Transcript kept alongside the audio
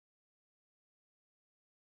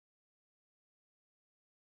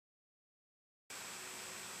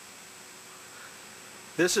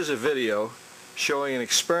This is a video showing an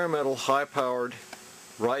experimental high-powered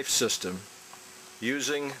Rife system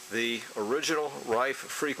using the original Rife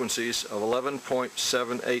frequencies of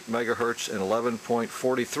 11.78 MHz and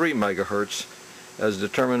 11.43 MHz as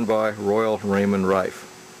determined by Royal Raymond Rife.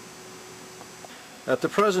 At the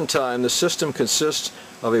present time, the system consists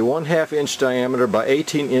of a 1/2 inch diameter by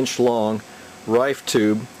 18 inch long Rife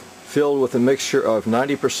tube filled with a mixture of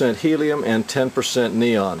 90% helium and 10%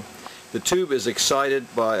 neon. The tube is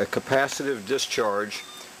excited by a capacitive discharge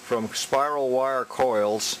from spiral wire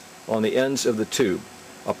coils on the ends of the tube.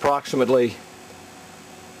 Approximately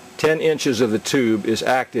 10 inches of the tube is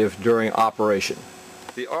active during operation.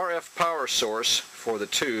 The RF power source for the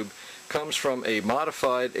tube comes from a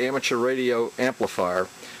modified amateur radio amplifier,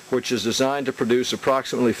 which is designed to produce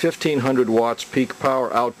approximately 1500 watts peak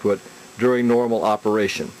power output during normal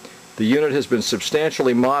operation. The unit has been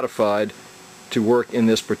substantially modified to work in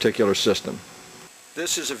this particular system.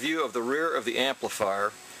 This is a view of the rear of the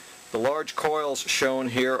amplifier. The large coils shown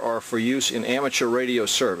here are for use in amateur radio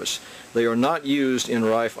service. They are not used in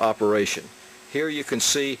Rife operation. Here you can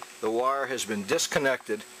see the wire has been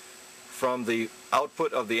disconnected from the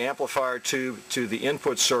output of the amplifier tube to the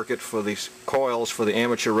input circuit for these coils for the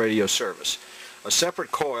amateur radio service. A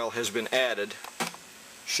separate coil has been added,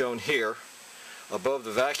 shown here, above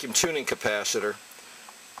the vacuum tuning capacitor.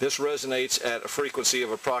 This resonates at a frequency of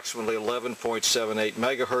approximately 11.78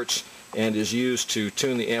 MHz and is used to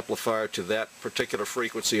tune the amplifier to that particular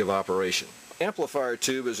frequency of operation. The amplifier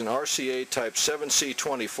tube is an RCA type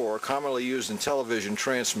 7C24 commonly used in television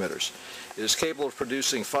transmitters. It is capable of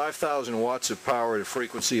producing 5,000 watts of power at a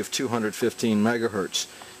frequency of 215 MHz.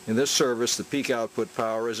 In this service, the peak output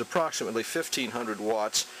power is approximately 1,500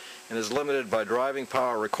 watts and is limited by driving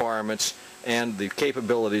power requirements and the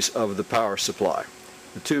capabilities of the power supply.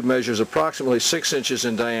 The tube measures approximately 6 inches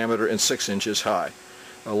in diameter and 6 inches high.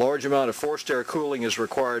 A large amount of forced air cooling is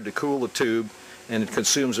required to cool the tube, and it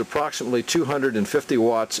consumes approximately 250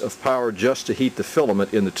 watts of power just to heat the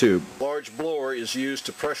filament in the tube. A large blower is used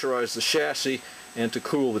to pressurize the chassis and to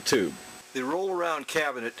cool the tube. The roll-around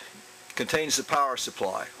cabinet contains the power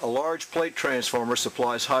supply. A large plate transformer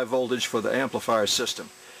supplies high voltage for the amplifier system.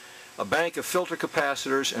 A bank of filter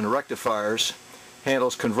capacitors and rectifiers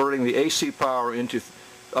handles converting the AC power into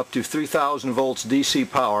up to 3,000 volts DC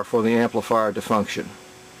power for the amplifier to function.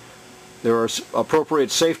 There are appropriate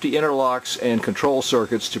safety interlocks and control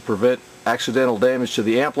circuits to prevent accidental damage to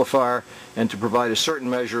the amplifier and to provide a certain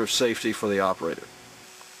measure of safety for the operator.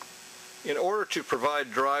 In order to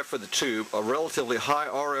provide drive for the tube, a relatively high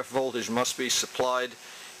RF voltage must be supplied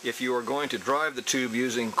if you are going to drive the tube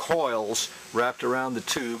using coils wrapped around the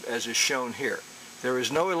tube, as is shown here. There is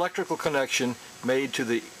no electrical connection made to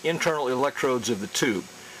the internal electrodes of the tube.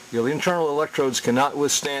 The internal electrodes cannot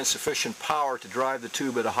withstand sufficient power to drive the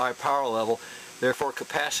tube at a high power level, therefore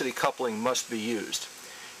capacity coupling must be used.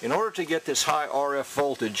 In order to get this high RF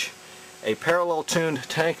voltage, a parallel tuned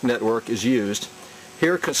tank network is used,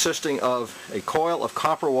 here consisting of a coil of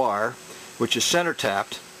copper wire, which is center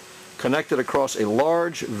tapped, connected across a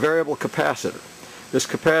large variable capacitor. This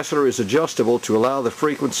capacitor is adjustable to allow the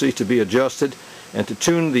frequency to be adjusted and to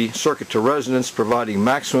tune the circuit to resonance, providing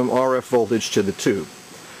maximum RF voltage to the tube.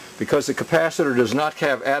 Because the capacitor does not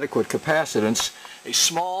have adequate capacitance, a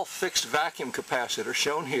small fixed vacuum capacitor,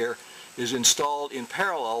 shown here, is installed in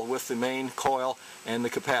parallel with the main coil and the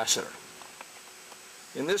capacitor.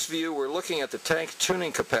 In this view, we're looking at the tank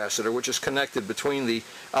tuning capacitor, which is connected between the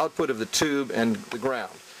output of the tube and the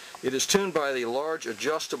ground. It is tuned by the large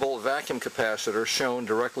adjustable vacuum capacitor shown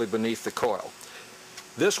directly beneath the coil.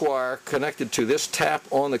 This wire connected to this tap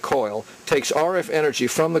on the coil takes RF energy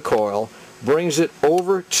from the coil, brings it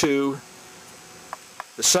over to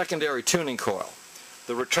the secondary tuning coil.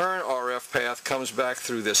 The return RF path comes back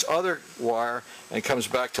through this other wire and comes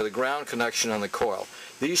back to the ground connection on the coil.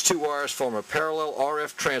 These two wires form a parallel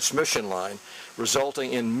RF transmission line,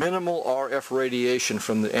 resulting in minimal RF radiation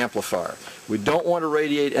from the amplifier. We don't want to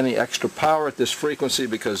radiate any extra power at this frequency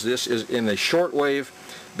because this is in a shortwave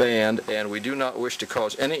band and we do not wish to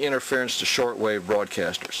cause any interference to shortwave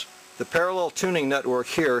broadcasters. The parallel tuning network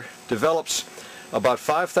here develops about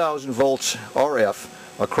 5,000 volts RF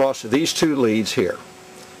across these two leads here.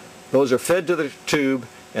 Those are fed to the tube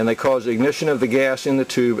and they cause ignition of the gas in the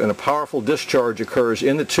tube, and a powerful discharge occurs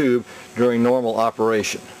in the tube during normal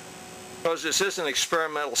operation. Because this is an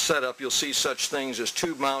experimental setup, you'll see such things as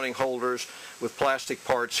tube mounting holders with plastic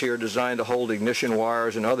parts here designed to hold ignition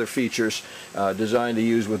wires and other features designed to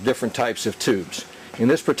use with different types of tubes. In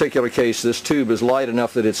this particular case, this tube is light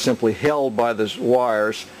enough that it's simply held by the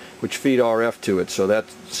wires which feed RF to it, so that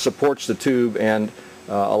supports the tube and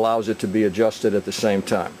allows it to be adjusted at the same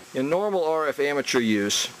time. In normal RF amateur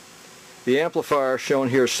use, the amplifier shown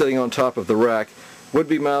here sitting on top of the rack would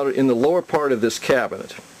be mounted in the lower part of this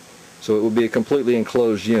cabinet, so it would be a completely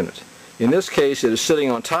enclosed unit. In this case, it is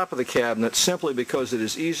sitting on top of the cabinet simply because it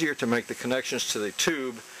is easier to make the connections to the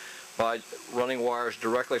tube by running wires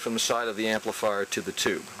directly from the side of the amplifier to the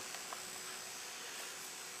tube.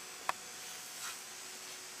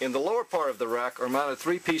 In the lower part of the rack are mounted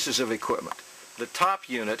three pieces of equipment. The top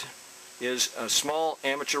unit is a small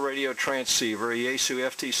amateur radio transceiver, a Yaesu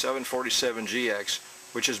FT747GX,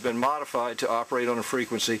 which has been modified to operate on a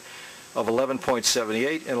frequency of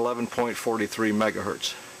 11.78 and 11.43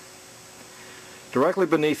 megahertz. Directly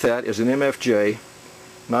beneath that is an MFJ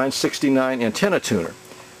 969 antenna tuner.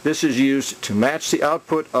 This is used to match the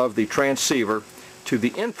output of the transceiver to the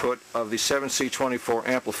input of the 7C24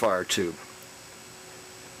 amplifier tube.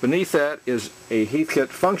 Beneath that is a Heathkit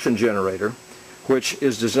function generator, which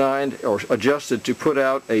is designed or adjusted to put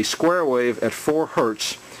out a square wave at 4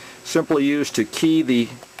 Hertz, simply used to key the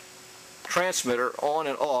transmitter on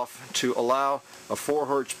and off to allow a 4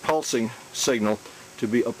 Hertz pulsing signal to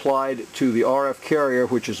be applied to the RF carrier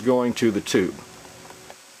which is going to the tube.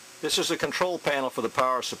 This is a control panel for the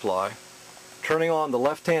power supply. Turning on the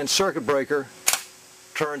left-hand circuit breaker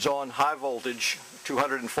turns on high voltage,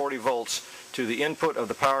 240 volts, to the input of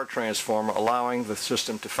the power transformer, allowing the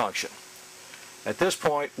system to function. At this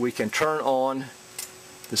point, we can turn on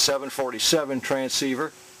the 747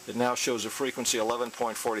 transceiver. It now shows a frequency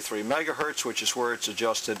 11.43 megahertz, which is where it's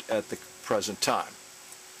adjusted at the present time.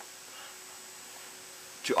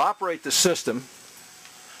 To operate the system,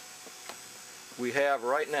 we have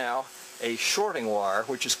right now a shorting wire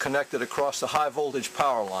which is connected across the high voltage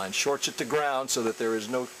power line, shorts it to ground so that there is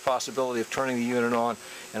no possibility of turning the unit on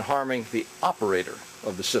and harming the operator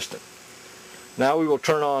of the system. Now we will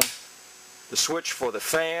turn on the switch for the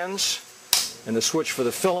fans and the switch for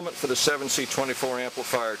the filament for the 7C24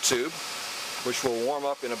 amplifier tube, which will warm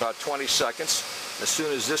up in about 20 seconds. As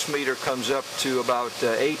soon as this meter comes up to about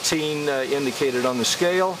 18 indicated on the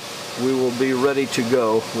scale, we will be ready to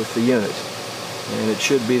go with the unit. And it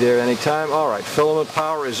should be there anytime. Alright, filament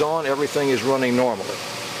power is on, everything is running normally.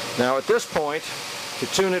 Now at this point, to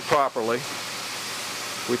tune it properly,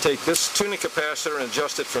 we take this tuning capacitor and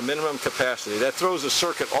adjust it for minimum capacity. That throws the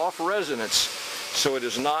circuit off resonance so it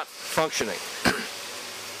is not functioning.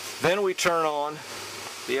 Then we turn on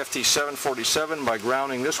the FT747 by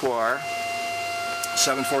grounding this wire.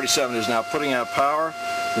 747 is now putting out power.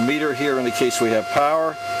 The meter here indicates we have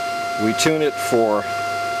power. We tune it for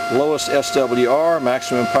lowest SWR,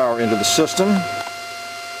 maximum power into the system.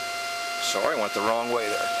 Sorry, I went the wrong way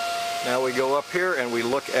there. Now we go up here and we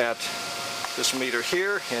look at this meter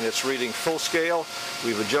here, and it's reading full scale.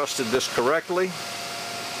 We've adjusted this correctly.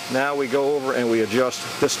 Now we go over and we adjust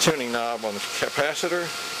this tuning knob on the capacitor,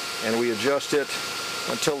 and we adjust it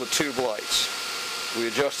until the tube lights. We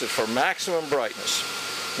adjust it for maximum brightness.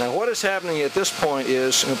 Now what is happening at this point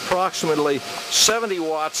is approximately 70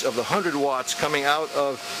 watts of the 100 watts coming out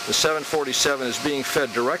of the 747 is being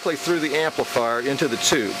fed directly through the amplifier into the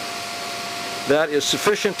tube. That is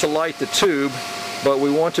sufficient to light the tube, but we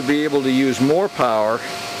want to be able to use more power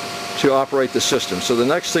to operate the system. So the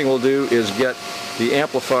next thing we'll do is get the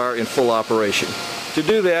amplifier in full operation. To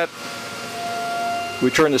do that, we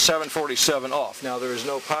turn the 747 off. Now there is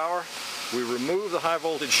no power. We remove the high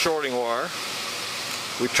voltage shorting wire.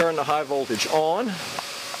 We turn the high voltage on.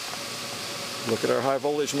 Look at our high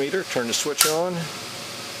voltage meter. Turn the switch on.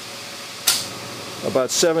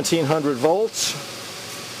 About 1700 volts.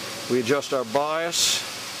 We adjust our bias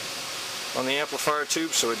on the amplifier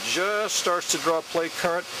tube so it just starts to draw plate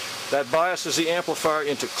current. That biases the amplifier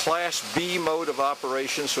into Class B mode of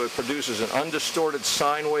operation, so it produces an undistorted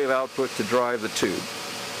sine wave output to drive the tube.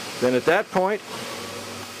 Then at that point,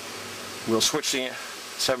 we'll switch the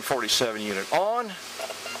 747 unit on,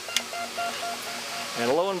 and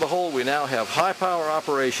lo and behold, we now have high power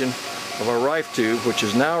operation of our Rife tube, which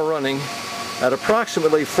is now running at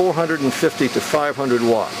approximately 450 to 500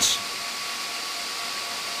 watts.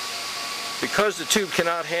 Because the tube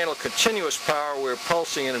cannot handle continuous power, we're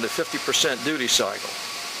pulsing it at a 50% duty cycle.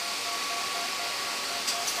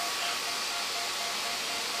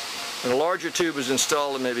 When a larger tube is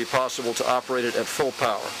installed, it may be possible to operate it at full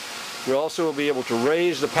power. We also will be able to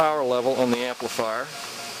raise the power level on the amplifier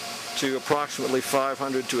to approximately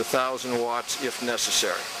 500 to 1,000 watts if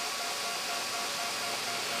necessary.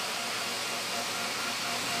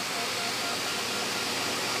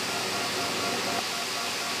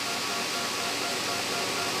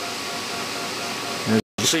 As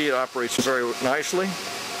you see, it operates very nicely,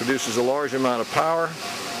 produces a large amount of power,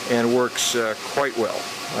 and works quite well.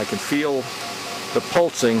 I can feel the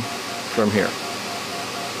pulsing from here.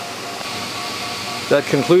 That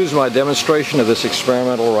concludes my demonstration of this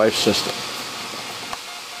experimental Rife system.